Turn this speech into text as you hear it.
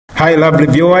Hi lovely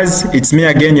viewers, it's me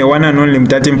again, your one and only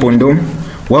Mutati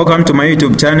Mpundu. Welcome to my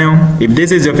YouTube channel. If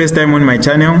this is your first time on my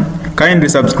channel, kindly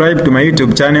subscribe to my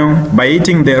YouTube channel by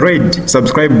hitting the red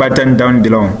subscribe button down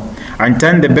below and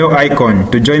turn the bell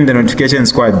icon to join the notification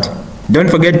squad.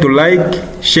 Don't forget to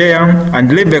like, share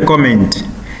and leave a comment.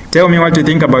 Tell me what you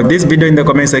think about this video in the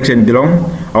comment section below.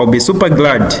 I'll be super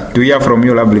glad to hear from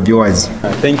you lovely viewers.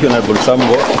 Thank you, Edgar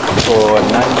Lungu, for a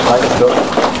nice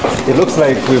talk. It looks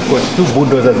like we've got two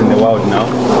bulldozers in the world now,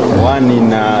 one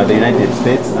in the United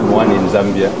States and one in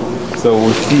Zambia. So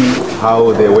we'll see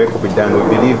how the work will be done.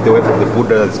 We believe the work of the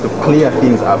bulldozers is to clear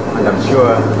things up, and I'm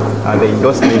sure the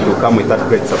endorsement will come with that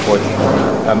great support.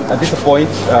 At this point,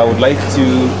 I would like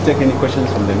to take any questions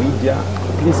from the media.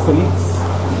 Please, colleagues,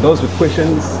 those with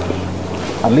questions,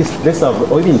 at least let's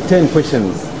have, or even 10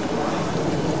 questions.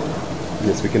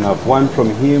 Yes, we can have one from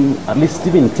him, at least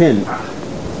even 10.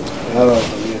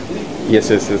 Yes.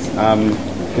 Can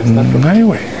start from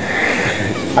anyway.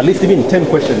 At least even 10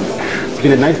 questions. It's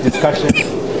been a nice discussion.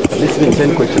 At least even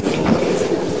 10 questions.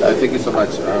 Thank you so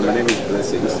much. My name is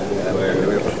Blessings.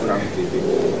 We're from Crown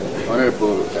TV.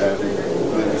 Honorable,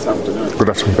 this afternoon. Good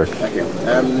afternoon. Thank you.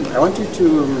 I want you to,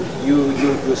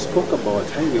 you spoke about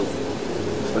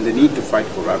how on the need to fight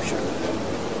corruption.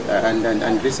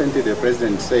 And recently the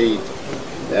president said,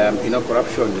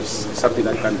 corruption is something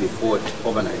that can be fought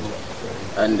overnight.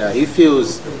 And he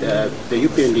feels the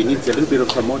UPND needs a little bit of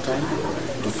some more time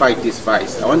to fight this fight.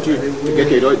 I want you to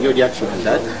get your reaction on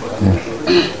that.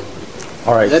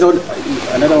 All right.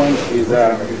 Another one is,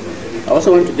 I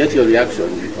also want to get your reaction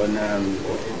on,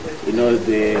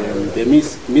 the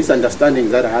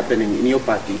misunderstandings that are happening in your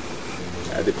party,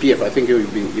 the PF. I think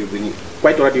you've been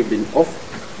quite alright. You've been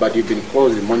off, but you've been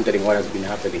closely monitoring what has been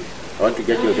happening. I want to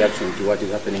get your reaction to what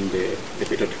is happening in the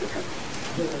patriotic camp.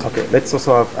 Okay, let's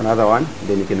also have another one,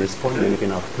 then you can respond, then you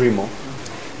can have 3 more.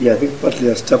 Yeah, I think partly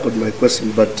I stuck on my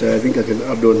question, but I think I can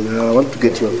add on. I want to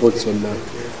get your thoughts on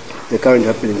the current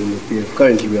happening in the PF.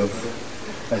 Currently we have,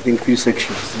 I think, 3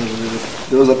 sections.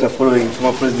 Those that are following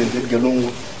former President Edgar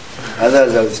Lungu,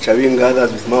 others as Chabinga,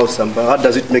 others with Sampa. How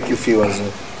does it make you feel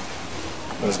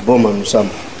as Bowman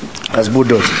Lusambo, as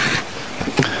bulldozer?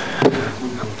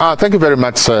 Thank you very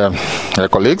much,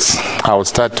 colleagues. I will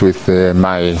start with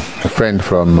my friend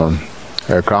from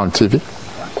Crown TV.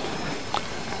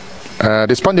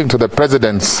 Responding to the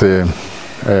President's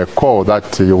call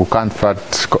that you can't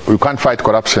fight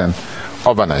corruption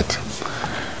overnight.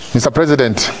 Mr.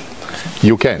 President,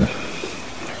 you can.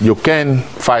 You can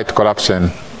fight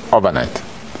corruption overnight.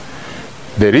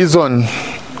 The reason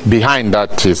behind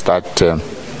that is that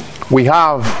we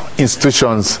have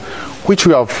institutions which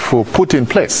we have put in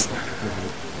place.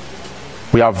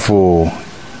 We have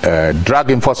a Drug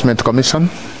Enforcement Commission,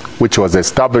 which was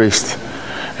established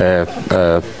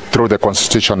through the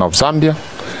Constitution of Zambia.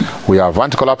 We have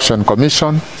Anti-Corruption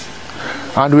Commission,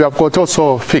 and we have got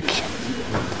also FIC.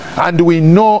 And we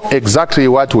know exactly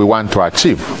what we want to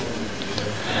achieve.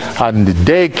 And the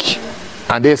DEC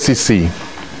and ACC,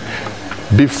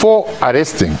 before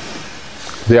arresting,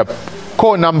 their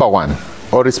core number 1,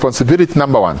 or responsibility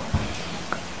number 1,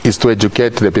 is to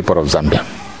educate the people of Zambia.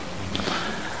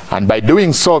 And by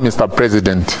doing so, Mr.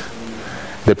 President,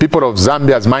 the people of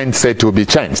Zambia's mindset will be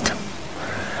changed.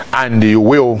 And you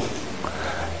will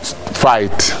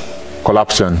fight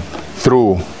corruption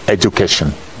through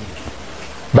education.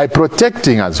 By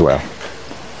protecting as well.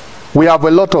 We have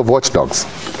a lot of watchdogs.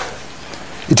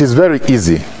 It is very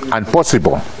easy and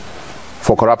possible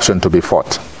for corruption to be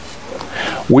fought.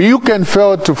 You can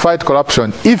fail to fight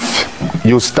corruption if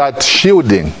you start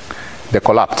shielding the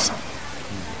corrupt.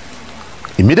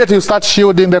 Immediately you start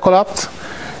shielding the corrupt,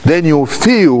 then you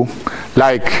feel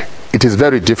like it is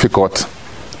very difficult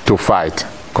to fight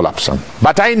corruption.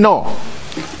 But I know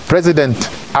President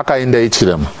Hakainde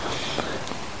Hichilema,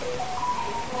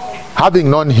 having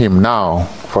known him now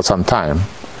for some time,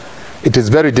 it is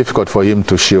very difficult for him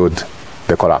to shield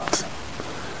the corrupt.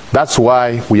 That's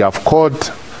why we have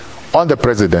called on the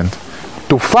President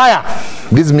to fire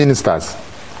these ministers,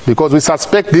 because we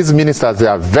suspect these ministers, they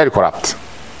are very corrupt.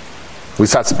 We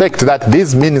suspect that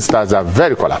these ministers are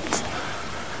very corrupt.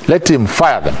 Let him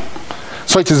fire them.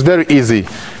 So it is very easy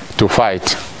to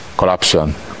fight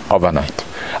corruption overnight.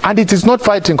 And it is not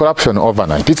fighting corruption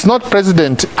overnight. It's not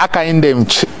President Hakainde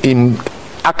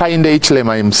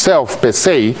Hichilema himself per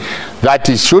se that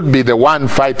he should be the one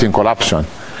fighting corruption.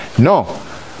 No.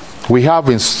 We have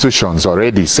institutions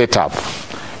already set up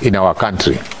in our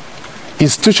country.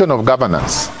 Institution of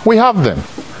governance. We have them.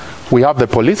 We have the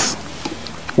police.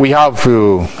 We have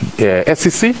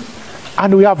SEC.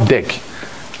 And we have DEC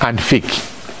and FIC.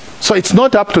 So it's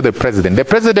not up to the president. The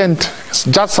president is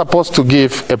just supposed to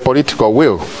give a political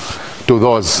will to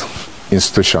those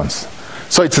institutions.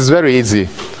 So it is very easy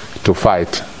to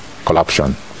fight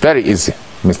corruption. Very easy,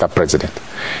 Mr. President.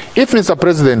 If Mr.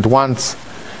 President wants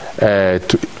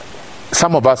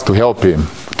some of us to help him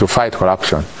to fight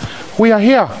corruption, we are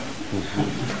here.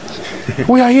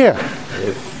 We are here.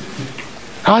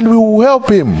 And we will help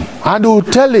him, and we will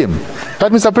tell him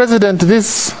that, Mr. President,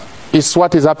 this is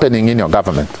what is happening in your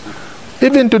government.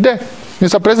 Even today,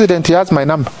 Mr. President, he has my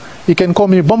number. He can call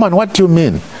me, Bowman, what do you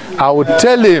mean? I will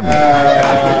tell him.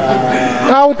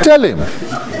 I will tell him.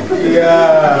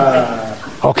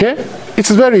 Okay?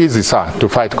 It's very easy, sir, to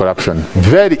fight corruption.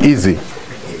 Very easy.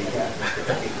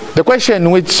 The question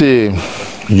which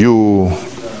you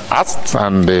asked,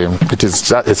 and it is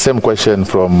the same question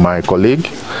from my colleague,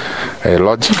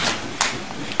 Logic.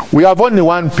 We have only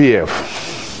one PF.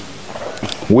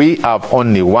 We have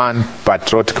only one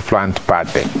Patriotic Front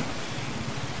Party.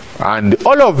 And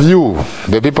all of you,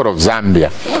 the people of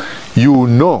Zambia, you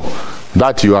know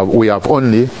that we have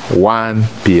only one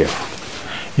PF.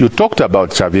 You talked about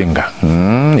Chabinga.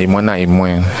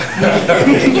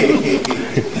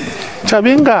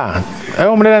 Chabinga,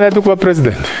 I'm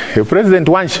president. The president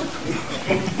wants.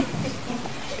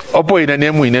 Opo ina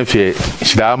nemu inefye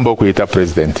shidambo kuita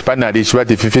president. Pana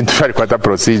dishwati 15 kwata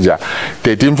procedure.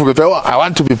 Tetimfu befe, I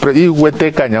want to be president.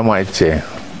 Iweteka nyamu eche.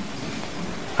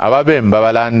 Ababe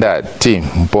mbabalanda team.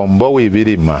 Mpombo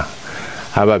wibirima.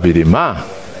 Ababirima.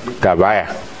 Tabaya.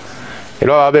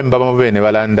 Ilo ababe mbababene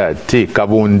balanda ti.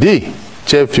 Kabundi.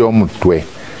 Chefyo mutwe.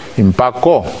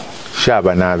 Impako.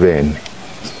 Shaba na bene.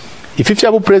 If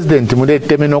you president, mude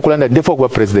temeno kulanda defo kwa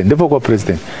president.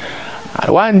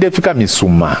 One day fika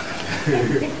misuma.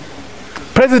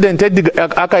 President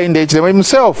Edgar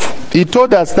himself, he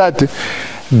told us that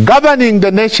governing the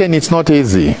nation is not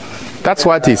easy. That's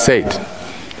what he said.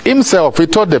 Himself, he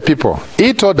told the people.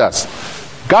 He told us,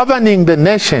 governing the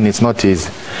nation is not easy.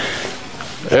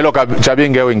 Hello,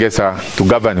 Chabinga Wingesa, to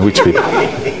govern which people?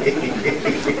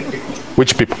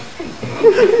 Which people?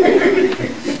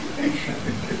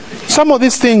 Some of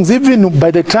these things, even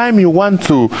by the time you want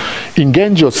to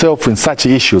engage yourself in such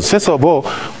issues, first of all,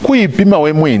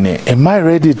 am I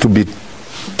ready to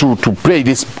play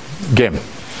this game?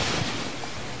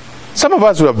 Some of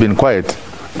us who have been quiet,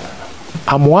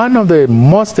 I'm one of the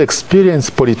most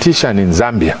experienced politicians in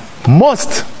Zambia.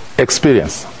 Most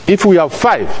experienced. If we have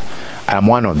 5, I'm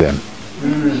one of them.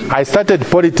 I started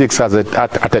politics at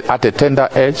a tender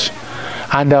age,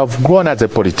 and I've grown as a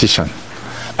politician.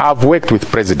 I've worked with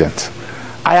presidents.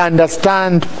 I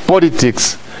understand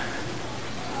politics.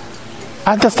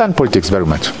 I understand politics very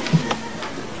much.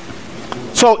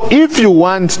 So if you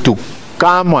want to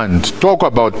come and talk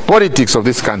about politics of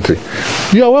this country,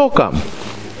 you are welcome.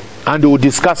 And we'll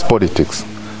discuss politics.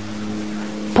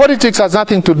 Politics has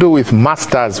nothing to do with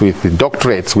masters, with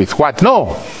doctorates, with what?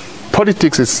 No.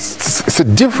 Politics is a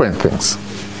different thing.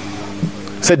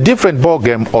 It's a different ball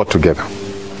game altogether.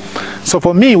 So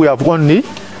for me, we have only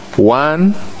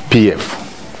one PF.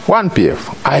 One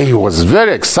PF. I was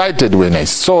very excited when I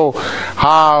saw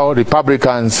how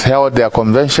Republicans held their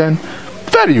convention.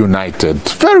 Very united,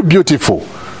 very beautiful.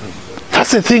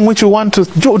 That's the thing which we want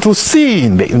to see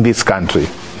in this country.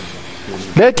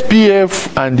 Let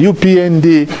PF and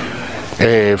UPND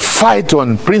fight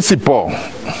on principle,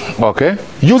 okay,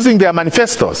 using their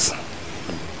manifestos.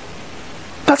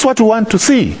 That's what we want to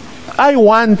see. I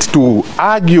want to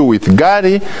argue with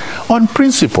Gary on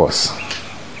principles.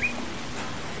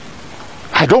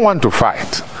 I don't want to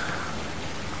fight.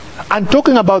 And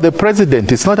talking about the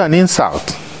president is not an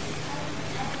insult.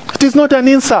 It is not an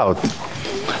insult.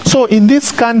 So in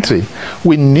this country,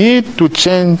 we need to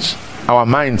change our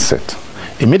mindset.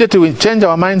 Immediately we change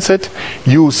our mindset,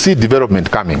 you see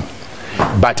development coming.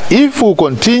 But if we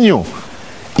continue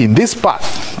in this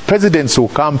path, presidents will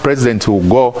come, presidents will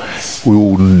go, we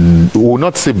will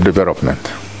not see development.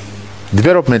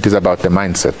 Development is about the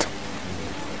mindset.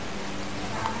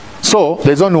 So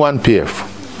there's only one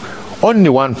PF. Only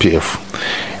one PF.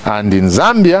 And in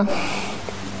Zambia,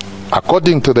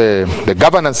 according to the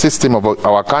governance system of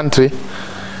our country,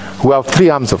 we have 3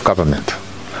 arms of government.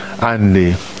 And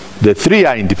the 3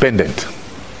 are independent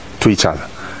to each other.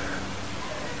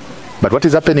 But what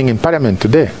is happening in Parliament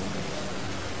today?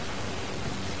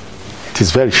 It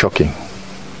is very shocking.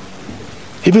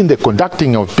 Even the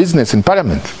conducting of business in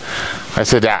Parliament, I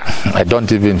said, I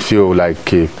don't even feel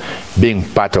like being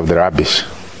part of the rubbish.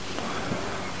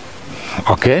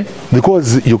 Okay?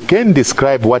 Because you can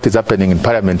describe what is happening in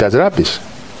Parliament as rubbish.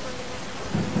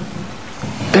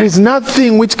 There is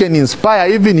nothing which can inspire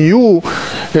even you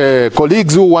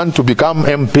colleagues who want to become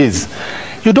MPs.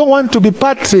 You don't want to be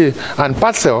part and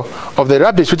parcel of the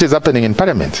rubbish which is happening in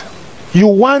Parliament. You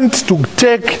want to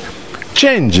take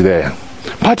change there.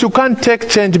 But you can't take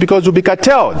change because you'll be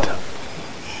curtailed.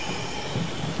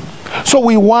 So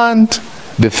we want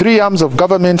the three arms of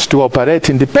government to operate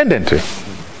independently.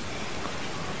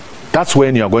 That's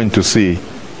when you're going to see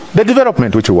the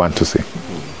development which you want to see.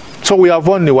 So we have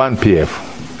only one PF.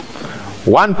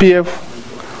 One PF,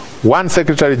 one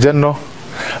Secretary General,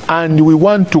 and we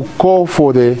want to call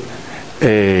for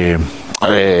a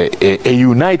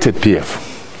united PF.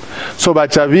 So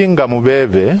Chabinga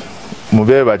mubebe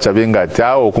Chabinga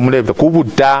tao kumulebe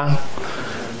kubuta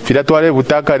filatwale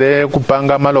butakale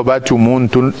kupanga maloba tu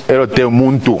muntu erote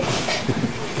muntu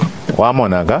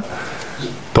wamonaga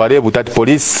twale butati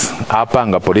police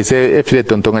apanga police efile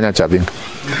tontonganya Chabinga.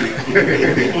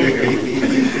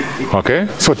 Okay,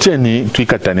 so tieni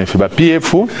tuikatane fiba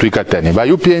PF tuikatane ba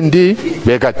UPND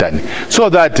bekatane so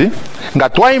that nga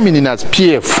twaimini nas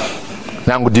PF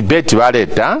nangu debate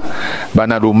baleta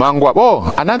bana Lumangwa.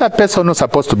 Oh, another person who's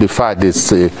supposed to be fired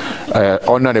is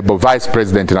Honorable Vice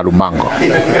President na Lumango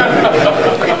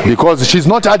because she's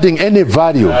not adding any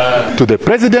value to the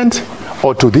president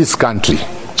or to this country.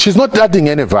 She's not adding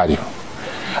any value.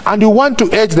 And you want to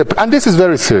urge the, and this is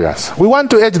very serious, we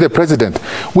want to urge the president,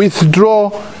 withdraw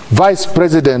vice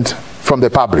president from the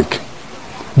public.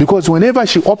 Because whenever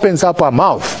she opens up her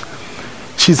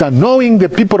mouth, she's annoying the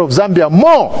people of Zambia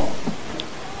more.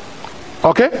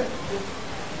 Okay?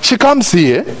 She comes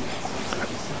here,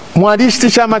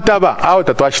 mwalishtisha mataba, au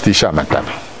tatwashtisha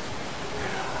mataba.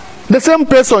 The same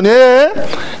person,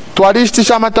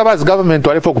 twalishtisha mataba as government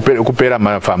walifo kupera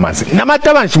mafamasi. Na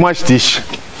mataba nshimwashtisha.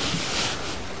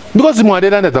 Because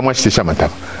mwadela tamwashtisha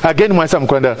mataba. Again mwasa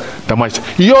mkwenda tamwashtisha.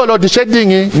 Yo load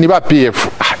shedding ni ba PF.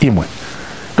 Imwe.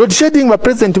 Load shedding ba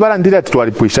president bala ndira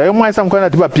twalipuisha. Yo mwasa mkwenda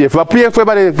tiba PF. Ba PF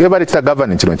ebale kita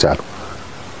governance chino chalo.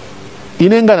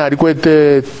 Inenga na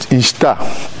alikwete insta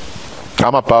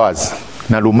ama powers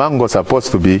na Lumango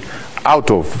supposed to be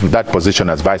out of that position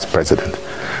as vice president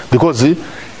because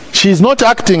she's not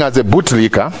acting as a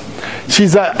bootlicker.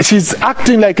 She's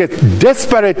acting like a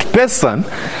desperate person.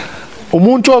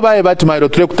 Umuntu obaye bati mairo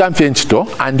tulekutamfye nchito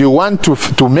and you want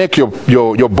to make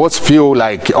your boss feel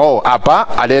like oh apa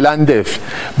alelandef,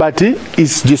 but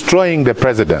it's destroying the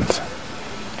president.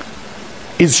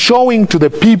 Is showing to the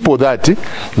people that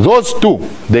those two,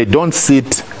 they don't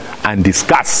sit and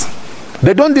discuss.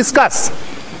 They don't discuss.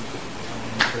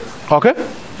 Okay?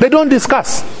 They don't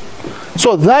discuss.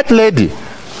 So that lady,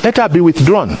 let her be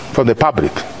withdrawn from the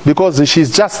public because she's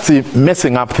just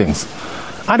messing up things.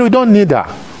 And we don't need her.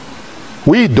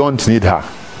 We don't need her.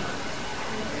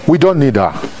 We don't need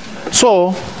her.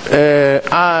 So,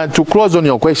 to close on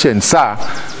your question, sir,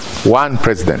 one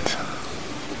president,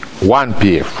 one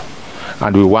PF.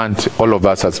 And we want all of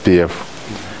us as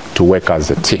PF to work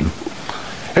as a team.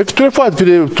 If to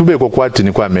be kwati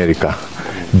ni kwa America,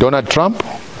 Donald Trump,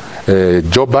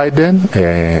 Joe Biden,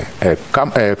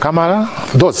 Kamala,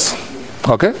 those,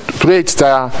 okay,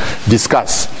 to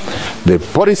discuss the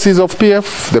policies of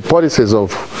PF, the policies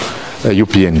of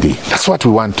UPND. That's what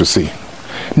we want to see.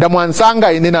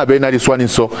 Ndamwansanga inena bena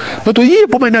liswaniso. Noto yi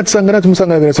pomena tsangana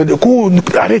tumsanga bena ku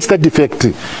arrest that defect.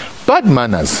 Bad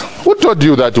manners. Who told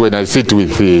you that when I sit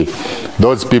with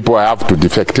those people I have to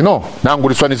defect? No. Nangu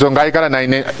liswaniso ngaikala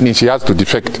na she has to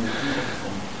defect.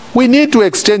 We need to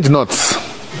exchange notes.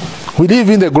 We live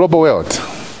in the global world.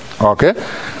 Okay?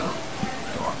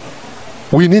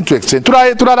 We need to exchange.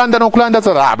 Turalanda no kulanda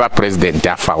sa president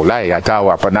ya faula ya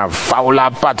tawa pana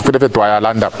faula pat fede to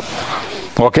ayalanda.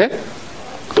 Okay?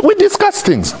 We discuss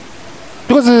things.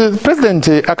 Because President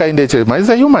Akainde Chema is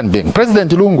a human being.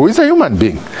 President Lungu is a human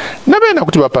being. Nabena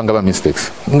kuti bapanga ba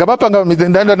mistakes. Ngabapanga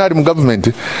ndanda na government.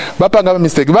 Bapanga ba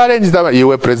mistake. Ba range da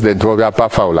iwe president wo apa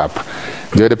foul up.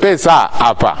 Je de pesa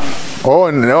apa. Oh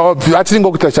no,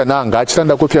 atingo kutachananga,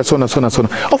 achitanda kofia sona.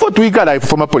 Ofo tuika life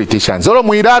former politicians. Olo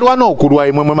muirarwa no kurwa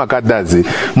imwe makadazi.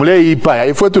 Mule ipa ya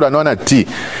ifwe tulanona ti.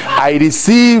 I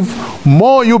receive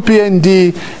more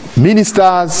UPND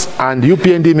ministers and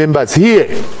UPND members here.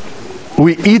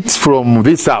 We eat from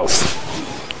this house.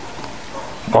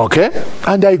 Okay?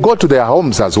 And I go to their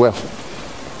homes as well.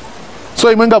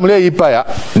 So imenga mule ipaya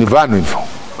ni vanu info.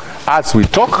 As we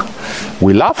talk,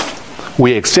 we laugh,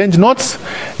 we exchange notes.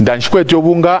 Ndanshkwete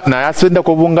obunga na yasenda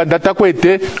ko bunga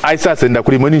ndatakwete aisa senda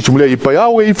kuli mweni chumule ipaya.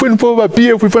 We ifun for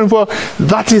PF ifun for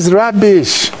that is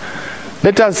rubbish.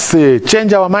 Let us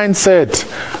change our mindset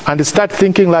and start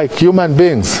thinking like human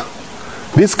beings.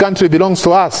 This country belongs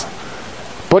to us.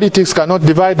 Politics cannot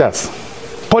divide us.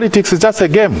 Politics is just a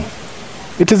game.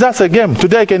 It is just a game.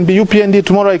 Today I can be UPND,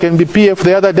 tomorrow I can be PF,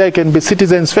 the other day I can be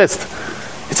Citizens First.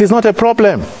 It is not a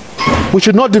problem. We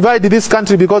should not divide this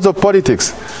country because of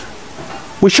politics.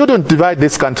 We shouldn't divide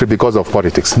this country because of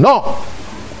politics. No,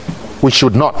 we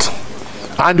should not.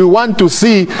 And we want to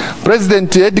see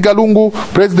President Edgar Lungu,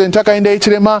 President Hakainde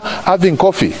Hichilema having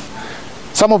coffee.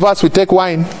 Some of us, we take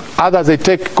wine, others they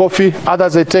take coffee,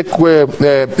 others they take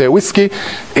whiskey.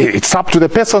 It's up to the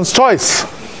person's choice.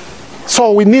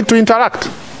 So we need to interact.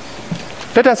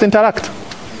 Let us interact.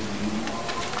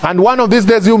 And one of these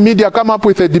days, you media come up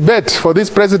with a debate for these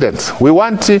presidents. We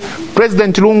want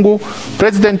President Lungu,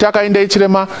 President Hakainde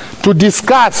Hichilema to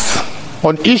discuss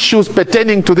on issues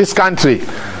pertaining to this country.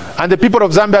 And the people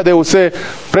of Zambia, they will say,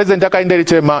 President Hakainde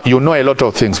Hichilema, you know a lot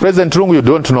of things. President Lungu, you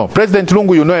don't know. President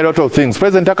Lungu, you know a lot of things.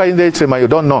 President Hakainde Hichilema, you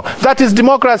don't know. That is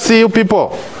democracy, you people.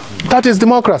 That is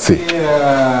democracy.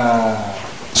 Yeah.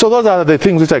 So those are the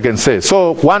things which I can say.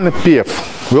 So one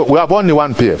PF. We have only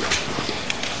one PF.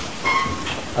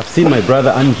 I've seen my brother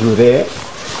Andrew there.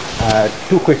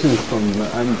 Two questions from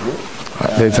Andrew.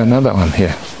 There's another one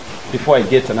here. Before I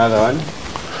get another one,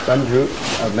 Andrew,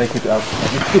 I'd like you to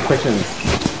ask two questions.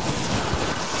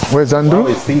 Where's Andrew?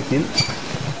 While he's thinking,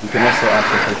 you can also ask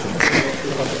a question.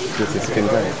 Yes, can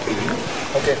go ahead.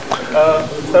 Okay.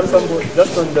 Sampo,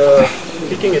 just on the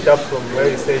picking it up from where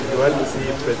you said you want to see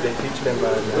President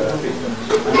Hichilema and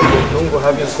Lungu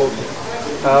having coffee.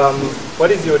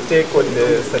 What is your take on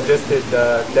the suggested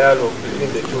dialogue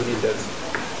between the two leaders?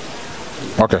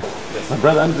 Okay. Yes. My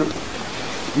brother Andrew,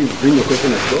 please bring your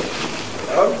question as well.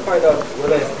 I want to find out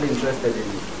whether I'm still interested in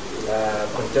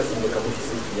contesting the Kabushi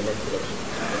seat in the next election.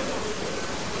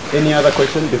 Any other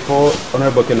question before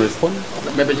Honorable can respond?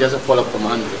 Maybe just a follow-up from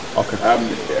Andrew. Okay.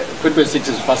 2026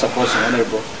 is fast approaching,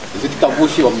 Honorable. Is it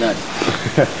Kabushi or not?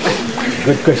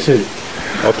 Good question.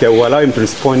 Okay, we'll allow him to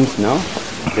respond now.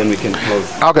 Then we can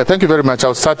close. Okay, thank you very much.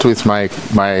 I'll start with my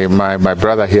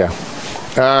brother here.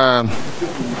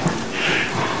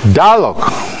 Dialogue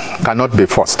cannot be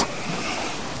forced.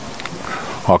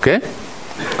 Okay?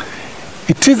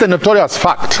 It is a notorious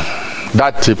fact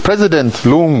that President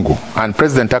Lungu and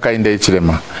President Hakainde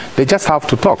Hichilema, they just have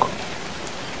to talk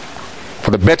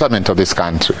for the betterment of this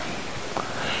country.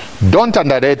 Don't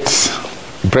underrate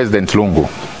President Lungu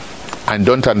and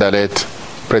don't underrate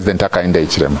President Hakainde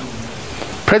Hichilema.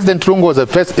 President Lungu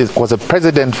was a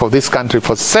president for this country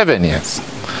for 7 years.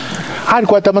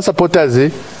 Alikuwa na supporters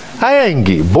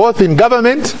wengi, both in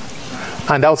government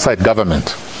and outside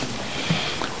government.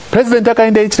 President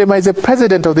Hakainde Hichilema is a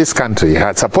president of this country. He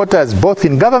had supporters both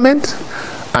in government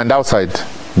and outside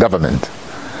government.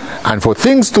 And for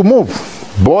things to move,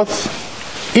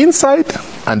 both inside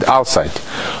and outside,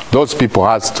 those people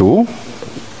have to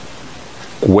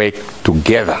work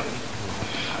together.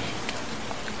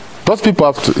 Those people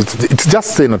have to, it's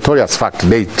just a notorious fact,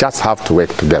 they just have to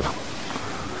work together.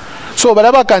 So,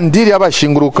 baraba kandiri aba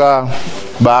shinguruka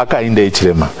ba Hakainde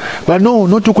Hichilema. But no,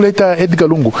 not to kuleta Edgar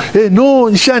Lungu. No,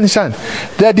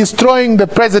 Nishan. They are destroying the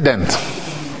president.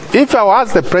 If I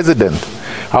was the president,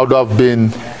 I would have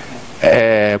been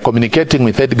communicating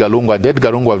with Edgar Lungu, and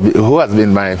Edgar Lungu, who has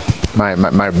been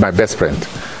my best friend.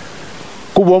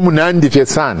 Kubo munandi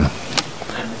fesan.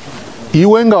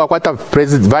 Iwenga wakwata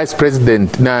vice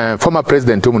president na former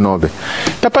president umunobe.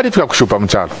 Tapali fika kushupa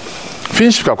mchalo.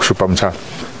 Finish fika kushupa mchalo.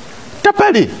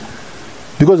 Tapali.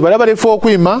 Because barabara for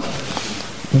kuima,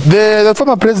 the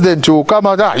former president will come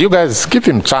out, you guys give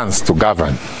him chance to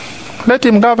govern. Let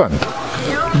him govern.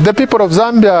 The people of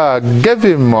Zambia gave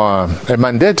him a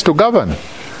mandate to govern.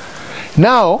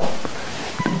 Now,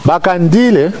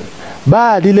 bakandile,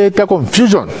 badile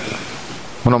confusion.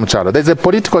 There's a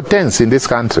political tense in this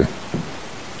country.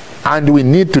 And we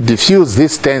need to diffuse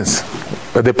this tense,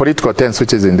 the political tense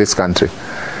which is in this country.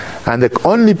 And the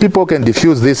only people can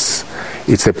diffuse this,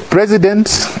 it's a president,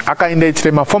 Hakainde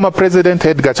Hichilema, former president,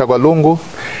 Edgar Lungu,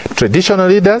 traditional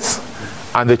leaders,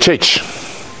 and the church.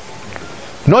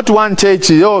 Not one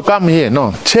church, oh, come here.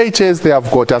 No. Churches, they have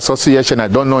got association. I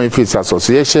don't know if it's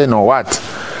association or what.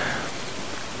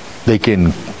 They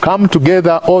can come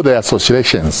together, all the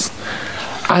associations,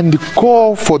 and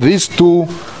call for these two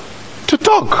to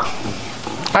talk.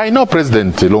 I know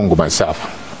President Lungu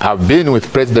myself. I've been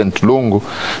with President Lungu.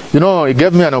 You know, he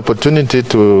gave me an opportunity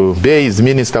to be his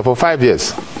minister for 5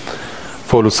 years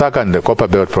for Lusaka and the Copper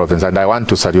Belt province, and I want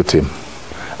to salute him.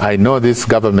 I know this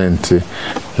government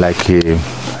like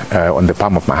on the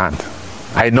palm of my hand.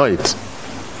 I know it.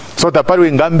 So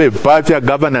tapari ngambe party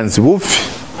governance woof.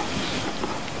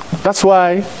 That's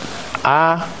why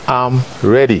I am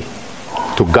ready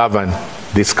to govern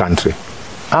this country.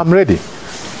 I'm ready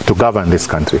to govern this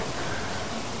country.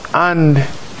 And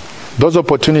those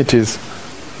opportunities,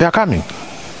 they are coming.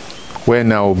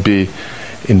 When I'll be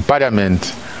in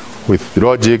parliament with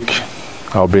Logic,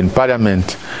 I'll be in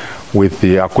parliament with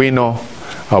the Aquino,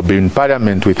 I'll be in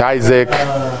parliament with Isaac.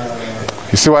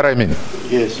 You see what I mean?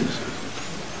 Yes.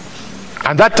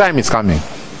 And that time is coming.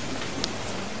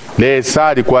 Lesa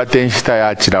alikwata inshita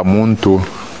ya chila muntu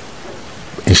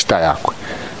inshita yakwe.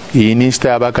 Iyi inshita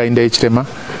yabaka inda ichilema.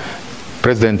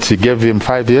 President gave him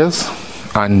 5 years,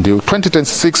 and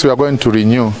 2026 we are going to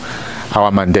renew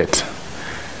our mandate.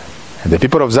 And the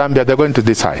people of Zambia, they're going to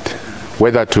decide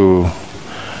whether to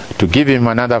give him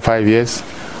another 5 years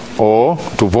or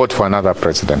to vote for another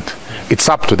president. It's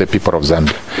up to the people of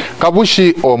Zambia.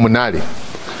 Kabushi or Munali,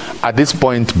 at this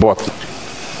point both,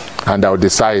 and I'll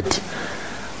decide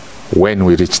when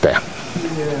we reach there.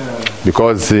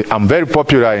 Because I'm very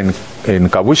popular in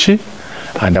Kabushi,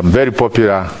 and I'm very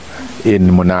popular in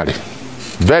Munali.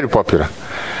 Very popular.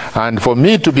 And for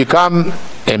me to become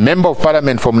a member of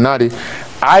parliament for Munali,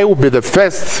 I will be the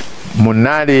first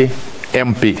Munali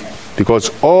MP,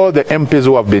 because all the MPs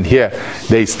who have been here,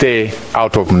 they stay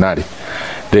out of Munali.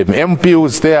 The MP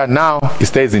who's there now, he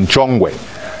stays in Chongwe.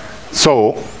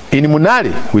 So in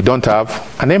Munali, we don't have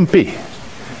an MP.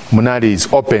 Munali is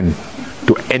open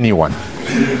to anyone.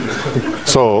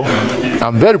 So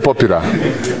I'm very popular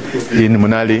in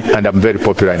Munali, and I'm very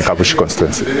popular in Kabushi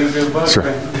constituency. Sure.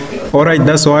 Alright,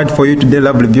 that's all for you today,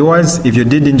 lovely viewers. If you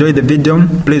did enjoy the video,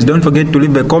 please don't forget to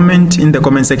leave a comment in the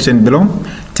comment section below.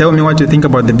 Tell me what you think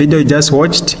about the video you just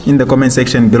watched in the comment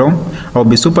section below. I'll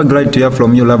be super glad to hear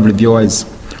from you, lovely viewers.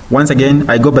 Once again,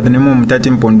 I go by the name of Mutati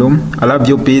Mpundu. I love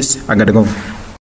you, peace, I gotta go.